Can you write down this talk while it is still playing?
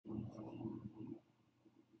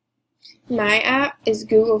My app is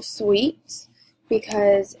Google Suite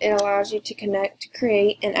because it allows you to connect,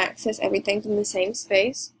 create, and access everything from the same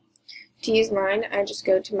space. To use mine, I just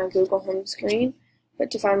go to my Google home screen,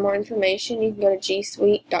 but to find more information, you can go to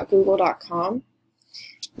gsuite.google.com.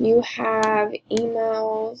 You have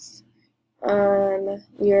emails,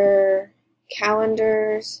 your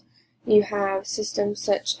calendars, you have systems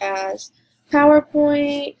such as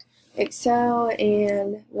PowerPoint, Excel,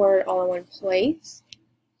 and Word all in one place.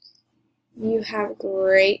 You have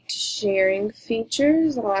great sharing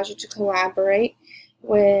features that allows you to collaborate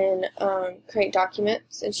when create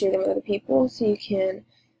documents and share them with other people, so you can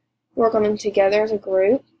work on them together as a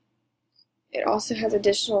group. It also has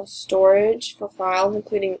additional storage for files,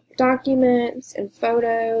 including documents and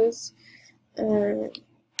photos.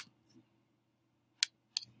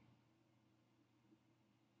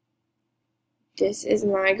 This is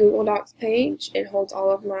my Google Docs page. It holds all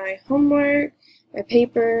of my homework, my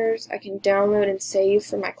papers. I can download and save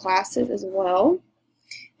for my classes as well.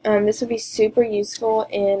 This would be super useful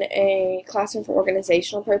in a classroom for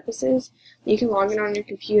organizational purposes. You can log in on your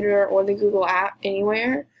computer or the Google app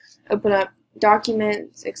anywhere, open up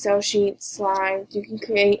documents, Excel sheets, slides. You can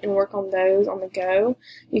create and work on those on the go.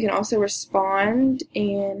 You can also respond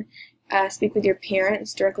and speak with your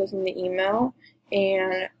parents directly from the email,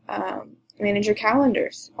 and manage your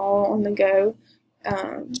calendars all on the go,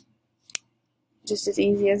 just as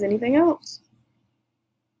easy as anything else.